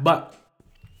like that. But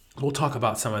we'll talk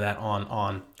about some of that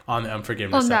on the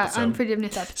unforgiveness episode.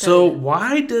 Unforgiveness episode. So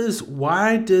why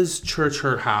does church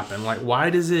hurt happen? Like why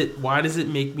does it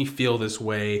make me feel this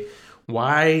way?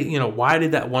 Why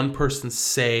did that one person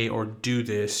say or do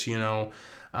this?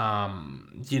 I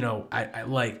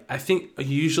think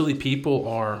usually people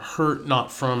are hurt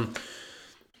not from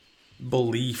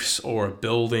beliefs or a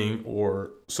building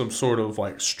or some sort of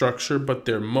structure, but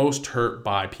they're most hurt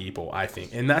by people, I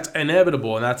think. And that's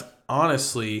inevitable, and that's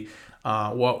honestly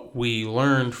what we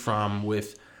learned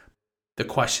with the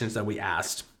questions that we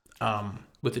asked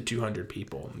with the 200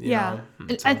 people. So.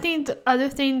 I think the other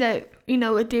thing that,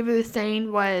 what David was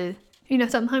saying was,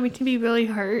 sometimes we can be really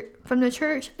hurt from the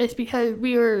church. It's because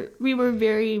we were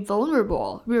very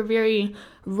vulnerable. We were very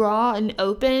raw and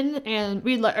open, and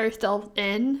we let ourselves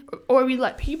in, or we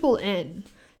let people in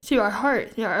to our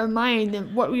heart, our mind,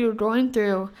 and what we were going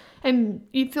through. And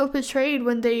you feel betrayed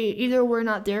when they either were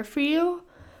not there for you,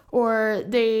 or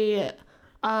they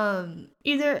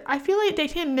I feel like they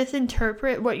can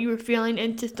misinterpret what you were feeling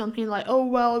into something like, oh,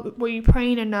 well, were you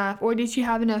praying enough? Or did you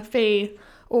have enough faith?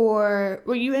 Or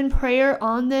were you in prayer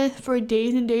on this for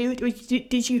days and days? Or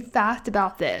did you fast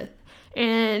about this?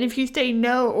 And if you say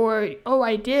no, or, oh,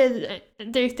 I did,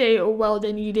 they say, oh, well,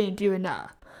 then you didn't do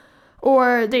enough.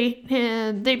 Or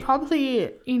they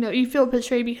probably, you feel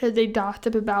betrayed because they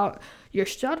gossip about your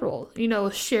struggle,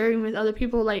 sharing with other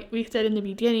people, like we said in the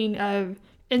beginning,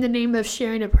 in the name of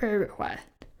sharing a prayer request.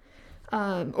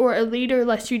 Or a leader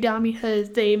lets you down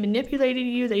because they manipulated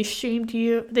you, they shamed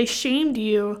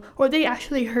you, or they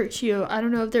actually hurt you. I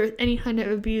don't know if there was any kind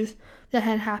of abuse that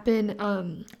had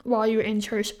happened while you were in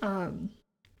church.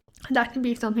 That can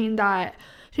be something that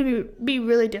can be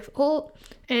really difficult,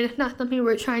 and it's not something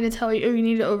we're trying to tell you, oh, you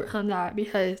need to overcome that,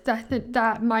 because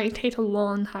that might take a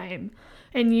long time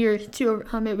and years to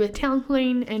overcome it with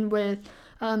counseling and with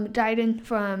guidance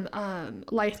from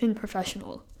licensed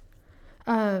professionals.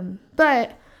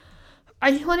 But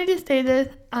I just wanted to say this,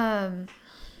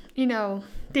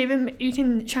 David, you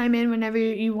can chime in whenever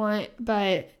you want,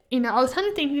 but, I was kind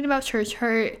of thinking about church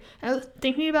hurt. I was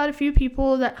thinking about a few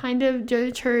people that kind of go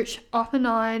to church off and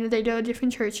on. They go to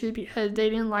different churches because they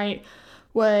didn't like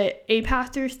what a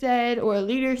pastor said, or a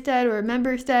leader said, or a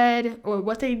member said, or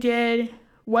what they did,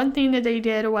 one thing that they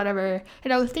did, or whatever.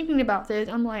 And I was thinking about this.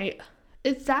 I'm like,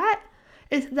 is that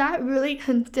really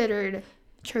considered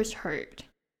church hurt?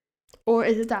 Or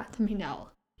is that something else?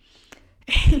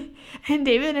 And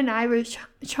David and I were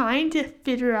trying to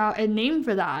figure out a name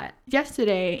for that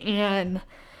yesterday, and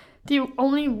the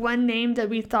only one name that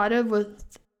we thought of was,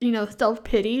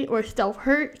 self-pity or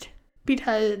self-hurt,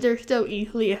 because they're so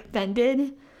easily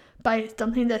offended by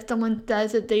something that someone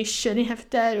says that they shouldn't have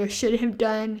said or shouldn't have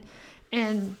done.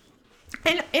 And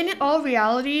in all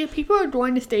reality, people are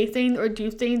going to say things or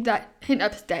do things that can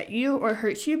upset you or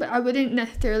hurt you, but I wouldn't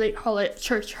necessarily call it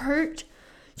church hurt,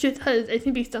 just because it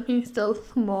can be something so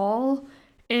small.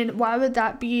 And why would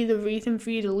that be the reason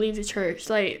for you to leave the church?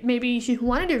 Like, maybe you just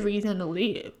wanted a reason to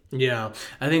leave. Yeah,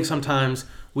 I think sometimes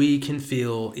we can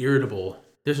feel irritable.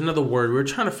 There's another word. We're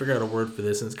trying to figure out a word for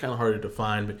this, and it's kind of hard to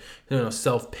define. But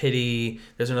self-pity.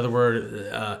 There's another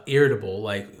word, irritable.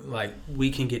 Like we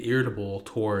can get irritable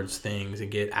towards things and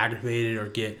get aggravated or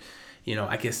get,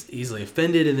 I guess, easily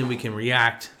offended, and then we can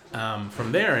react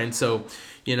from there. And so,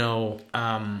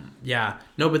 yeah,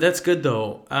 no, but that's good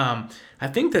though. I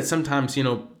think that sometimes,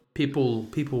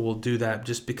 people will do that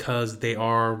just because they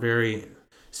are very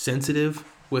sensitive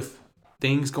with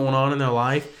things going on in their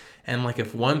life. And like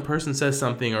if one person says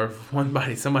something, or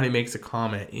if somebody makes a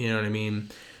comment, you know what I mean,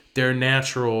 their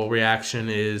natural reaction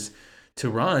is to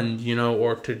run,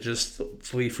 or to just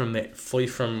flee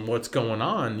from what's going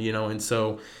on, and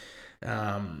so,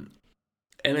 and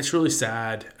it's really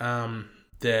sad,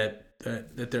 that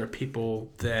there are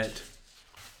people that,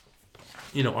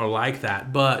 are like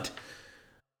that. But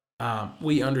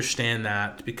we understand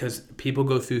that because people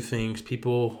go through things,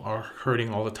 people are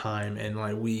hurting all the time, and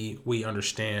like we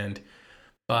understand.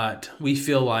 But we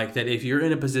feel like that if you're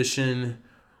in a position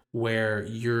where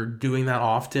you're doing that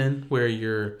often, where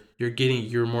you're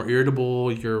more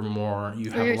irritable, you have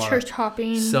Or a lot church of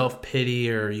hopping.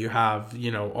 self-pity, or you have,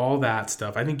 all that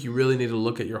stuff. I think you really need to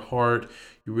look at your heart.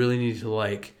 You really need to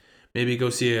like maybe go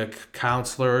see a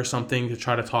counselor or something to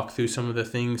try to talk through some of the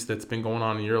things that's been going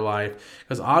on in your life.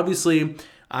 Because obviously,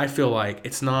 I feel like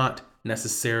it's not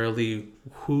necessarily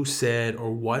who said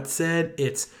or what said,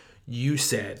 it's you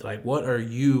said. Like, what are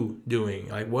you doing?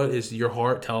 Like, what is your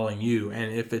heart telling you?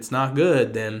 And if it's not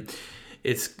good, then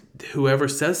it's whoever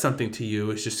says something to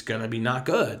you is just gonna be not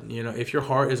good. If your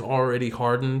heart is already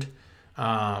hardened,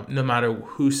 no matter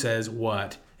who says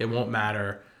what, it won't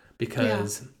matter,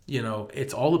 because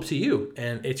it's all up to you,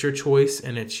 and it's your choice,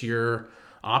 and it's your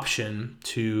option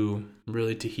to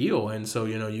heal. And so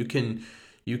you can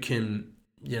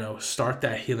start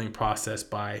that healing process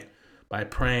by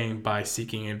praying, by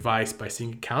seeking advice, by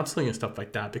seeking counseling and stuff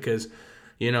like that, because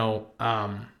yeah.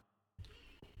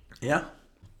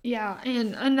 Yeah,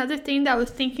 and another thing that I was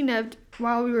thinking of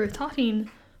while we were talking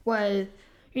was,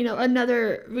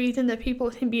 another reason that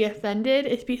people can be offended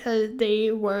is because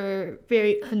they were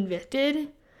very convicted.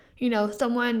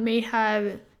 Someone may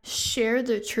have shared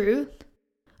the truth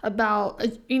about,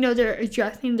 they're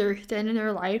addressing their sin in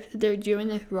their life, they're doing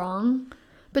this wrong,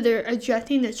 but they're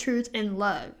addressing the truth in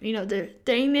love. They're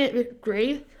saying it with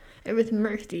grace and with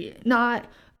mercy, not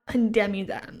condemning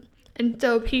them. And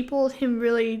so people can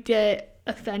really get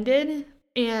offended,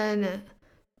 and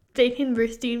they can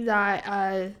receive that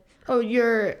as, oh,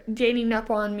 you're gaining up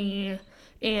on me,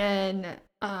 and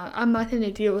I'm not going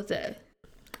to deal with it.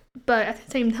 But at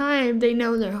the same time, they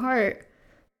know in their heart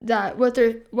that what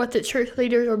the church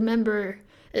leader or member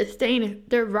is saying,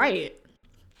 they're right.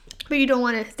 But you don't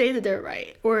want to say that they're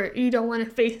right, or you don't want to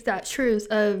face that truth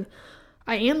of,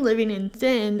 I am living in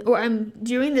sin, or I'm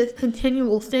doing this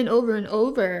continual sin over and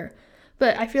over.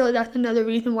 But I feel like that's another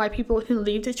reason why people can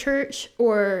leave the church,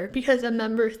 or because a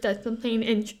member says something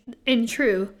in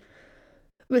true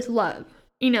with love.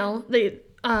 And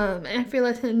I feel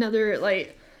that's another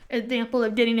like example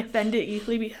of getting offended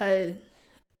easily, because,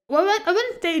 well, I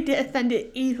wouldn't say get offended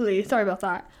easily. Sorry about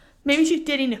that. Maybe she's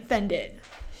getting offended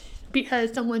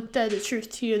because someone said the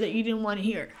truth to you that you didn't want to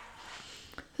hear.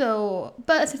 So,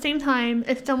 but at the same time,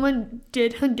 if someone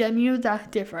did condemn you, that's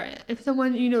different. If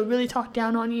someone, really talked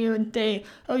down on you and say,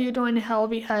 oh, you're going to hell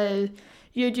because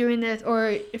you're doing this,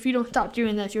 or if you don't stop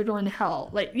doing this, you're going to hell.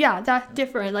 Like, yeah, that's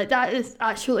different. Like, that is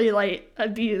actually, like,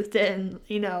 abuse, and,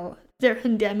 they're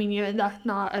condemning you, and that's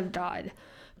not of God.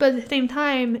 But at the same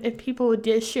time, if people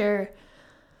did share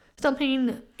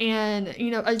something and,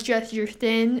 address your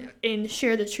sin and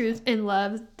share the truth in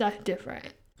love, that's different.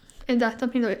 And that's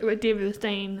something that what David was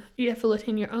saying. You have to look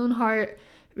in your own heart,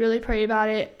 really pray about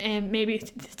it, and maybe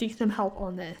seek some help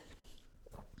on this.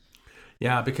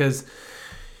 Yeah, because,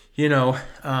 we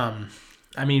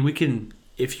can,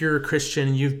 if you're a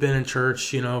Christian, you've been in church,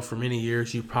 for many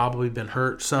years, you've probably been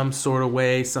hurt some sort of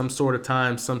way, some sort of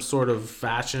time, some sort of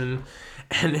fashion.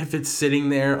 And if it's sitting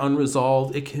there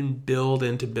unresolved, it can build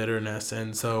into bitterness.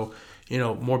 And so,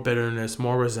 more bitterness,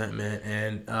 more resentment,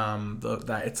 and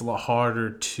that it's a lot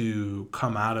harder to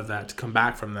come out of that, to come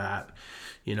back from that,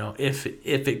 if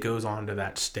it goes on to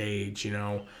that stage.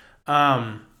 The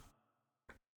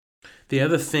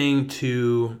other thing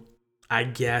to, I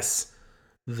guess,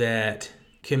 that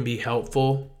can be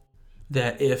helpful,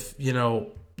 that if,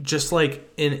 just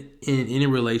like in any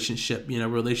relationship,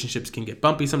 relationships can get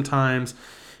bumpy sometimes.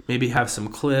 Maybe have some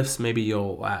cliffs. Maybe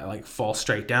you'll like fall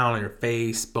straight down on your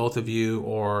face, both of you,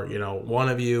 or one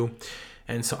of you.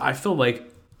 And so I feel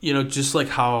like just like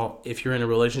how if you're in a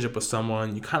relationship with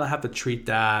someone, you kind of have to treat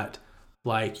that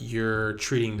like you're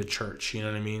treating the church. You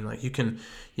know what I mean? Like you can,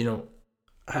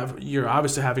 you're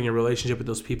obviously having a relationship with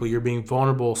those people. You're being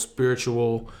vulnerable,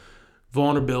 spiritual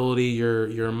vulnerability.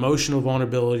 Your emotional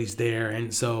vulnerability is there,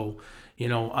 and so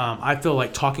I feel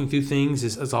like talking through things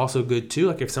is also good too.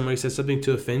 Like if somebody says something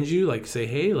to offend you, like say,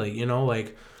 hey,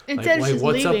 like, Instead of just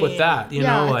what's up with leaving. that?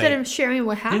 Instead of sharing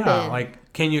what happened. Yeah,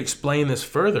 like, can you explain this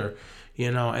further?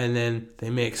 And then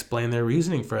they may explain their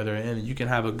reasoning further, and you can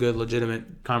have a good,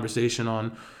 legitimate conversation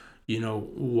on,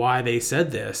 why they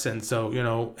said this. And so,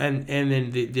 and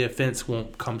then the offense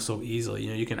won't come so easily.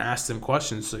 You can ask them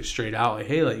questions like straight out, like,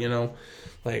 hey, like,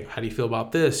 like, how do you feel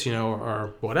about this,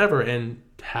 or whatever, and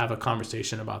have a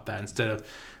conversation about that instead of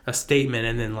a statement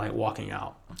and then like walking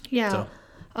out. Yeah. So.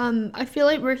 I feel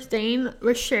like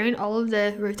we're sharing all of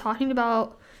this. We're talking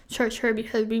about church hurt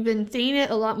because we've been seeing it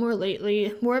a lot more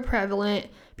lately, more prevalent.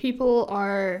 People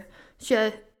are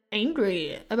just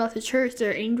angry about the church.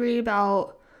 They're angry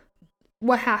about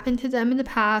what happened to them in the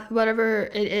past, whatever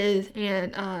it is.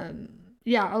 And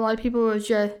a lot of people are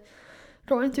just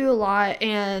going through a lot.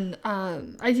 And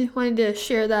I just wanted to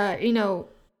share that,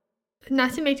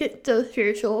 not to make it so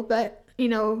spiritual, but,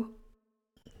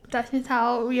 that's just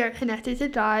how we are connected to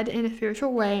God in a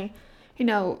spiritual way.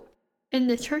 In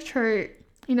the church hurt,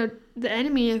 the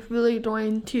enemy is really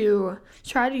going to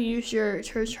try to use your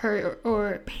church hurt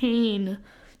or pain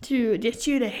to get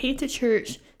you to hate the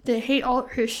church, to hate all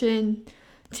Christians,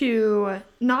 to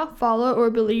not follow or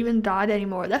believe in God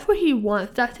anymore. That's what he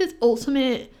wants. That's his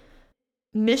ultimate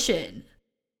mission.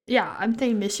 Yeah, I'm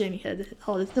saying mission because it's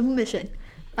called a simple mission.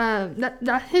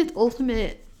 That's his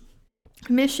ultimate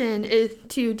mission, is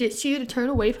to get you to turn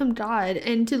away from God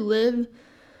and to live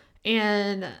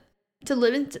in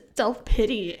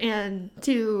self-pity and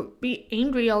to be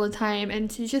angry all the time and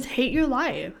to just hate your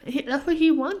life. That's what he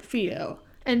wants for you.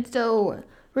 And so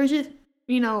we're just,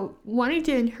 wanting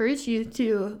to encourage you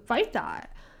to fight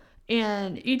that.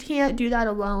 And you can't do that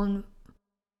alone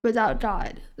without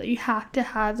God. That you have to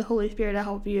have the Holy Spirit to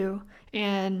help you,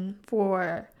 and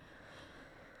for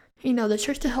the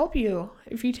church to help you.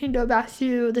 If you can go back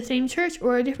to the same church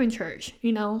or a different church,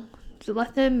 to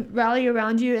let them rally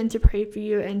around you and to pray for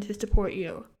you and to support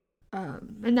you.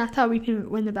 And that's how we can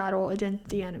win the battle against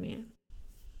the enemy.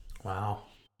 Wow.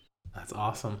 That's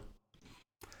awesome.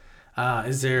 Wow,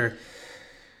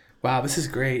 this is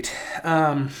great.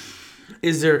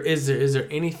 Is there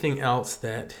anything else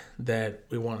that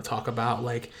we want to talk about?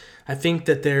 Like, I think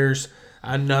that there's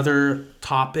another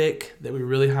topic that we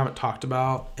really haven't talked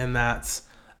about, and that's,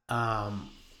 I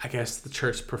guess, the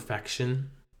church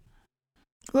perfection.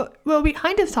 Well, we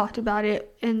kind of talked about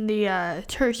it in the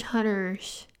Church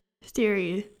Hunters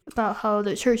series about how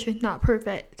the church is not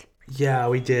perfect. Yeah,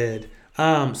 we did.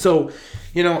 So,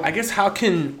 how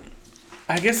can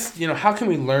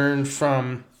we learn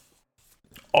from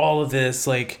all of this?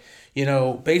 Like,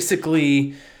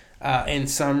 basically, in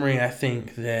summary, I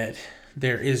think that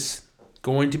there is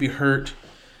going to be hurt,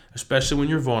 especially when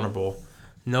you're vulnerable.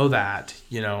 Know that,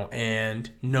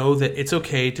 and know that it's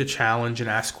okay to challenge and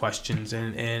ask questions,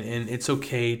 and it's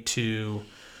okay to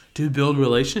build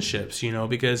relationships,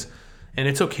 because, and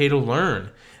it's okay to learn.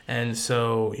 And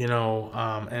so,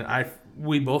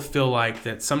 we both feel like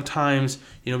that sometimes,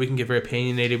 we can get very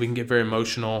opinionated, we can get very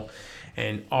emotional,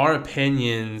 and our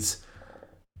opinions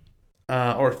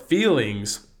or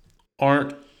feelings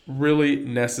aren't really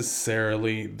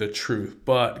necessarily the truth,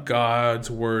 but God's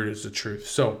word is the truth.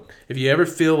 So if you ever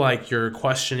feel like you're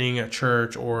questioning a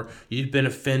church or you've been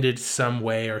offended some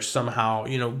way or somehow,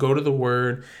 go to the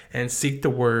word and seek the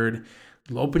word,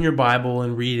 open your Bible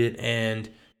and read it, and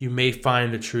you may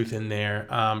find the truth in there,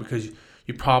 because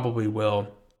you probably will,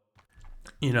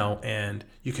 and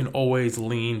you can always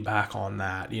lean back on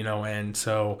that, and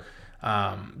so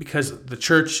because the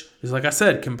church is, like I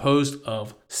said, composed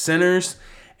of sinners,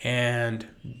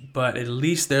 but at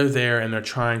least they're there and they're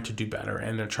trying to do better,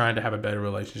 and they're trying to have a better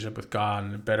relationship with God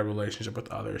and a better relationship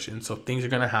with others. And so things are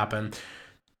going to happen.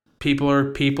 People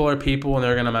are people, and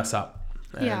they're going to mess up.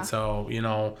 Yeah. And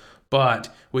so, but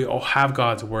we all have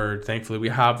God's word. Thankfully, we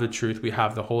have the truth. We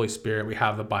have the Holy Spirit. We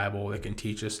have the Bible that can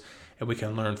teach us, and we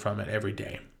can learn from it every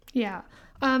day. Yeah.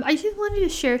 I just wanted to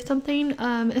share something.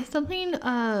 It's something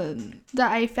that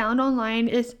I found online.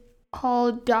 It's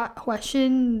called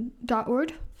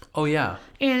 .question.org. Oh, yeah.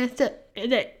 And it's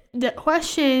the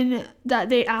question that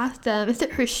they asked them, it's a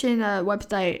Christian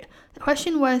website. The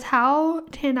question was, how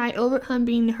can I overcome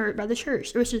being hurt by the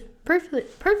church? Which is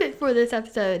perfect for this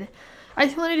episode. I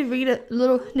just wanted to read a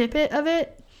little snippet of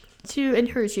it to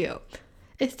encourage you.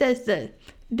 It says this: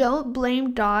 don't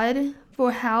blame God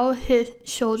for how his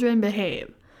children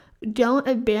behave. Don't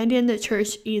abandon the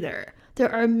church either. There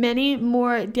are many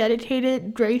more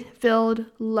dedicated, grace-filled,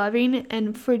 loving,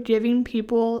 and forgiving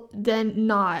people than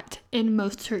not in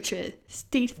most churches.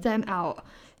 Seek them out.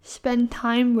 Spend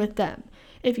time with them.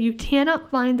 If you cannot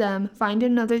find them, find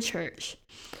another church.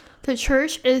 The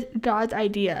church is God's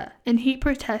idea, and He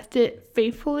protects it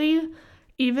faithfully,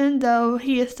 even though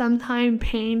He is sometimes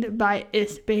pained by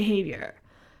its behavior.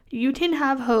 You can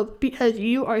have hope because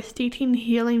you are seeking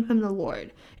healing from the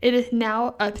Lord. It is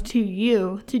now up to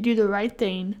you to do the right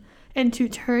thing and to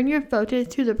turn your focus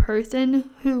to the person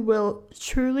who will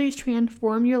truly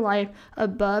transform your life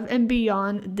above and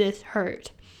beyond this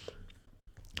hurt.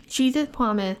 Jesus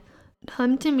promised,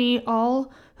 "Come to me,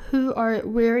 all who are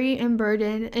weary and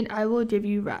burdened, and I will give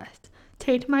you rest.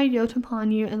 Take my yoke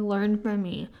upon you and learn from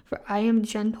me, for I am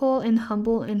gentle and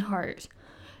humble in heart,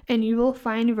 and you will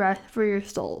find rest for your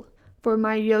soul. For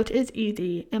my yoke is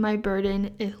easy and my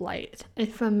burden is light."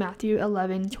 It's from Matthew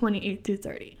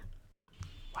 11:28-30.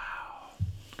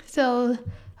 So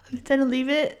I'm going to leave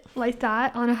it like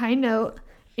that on a high note.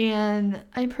 And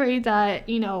I pray that,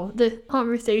 the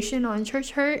conversation on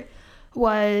church hurt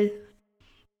was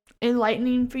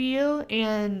enlightening for you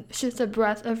and just a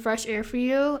breath of fresh air for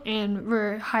you. And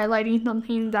we're highlighting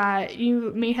something that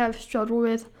you may have struggled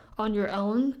with on your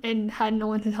own and had no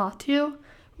one to talk to.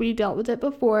 We dealt with it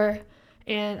before.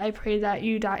 And I pray that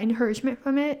you got encouragement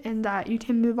from it and that you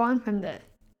can move on from this.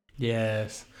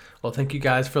 Yes. Well, thank you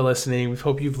guys for listening. We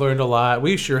hope you've learned a lot.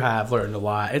 We sure have learned a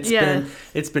lot. It's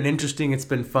been interesting. It's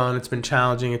been fun. It's been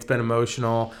challenging. It's been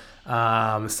emotional.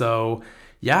 So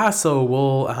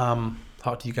we'll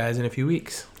talk to you guys in a few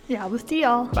weeks. Yeah, we'll see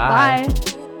y'all. Bye.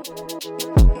 Bye.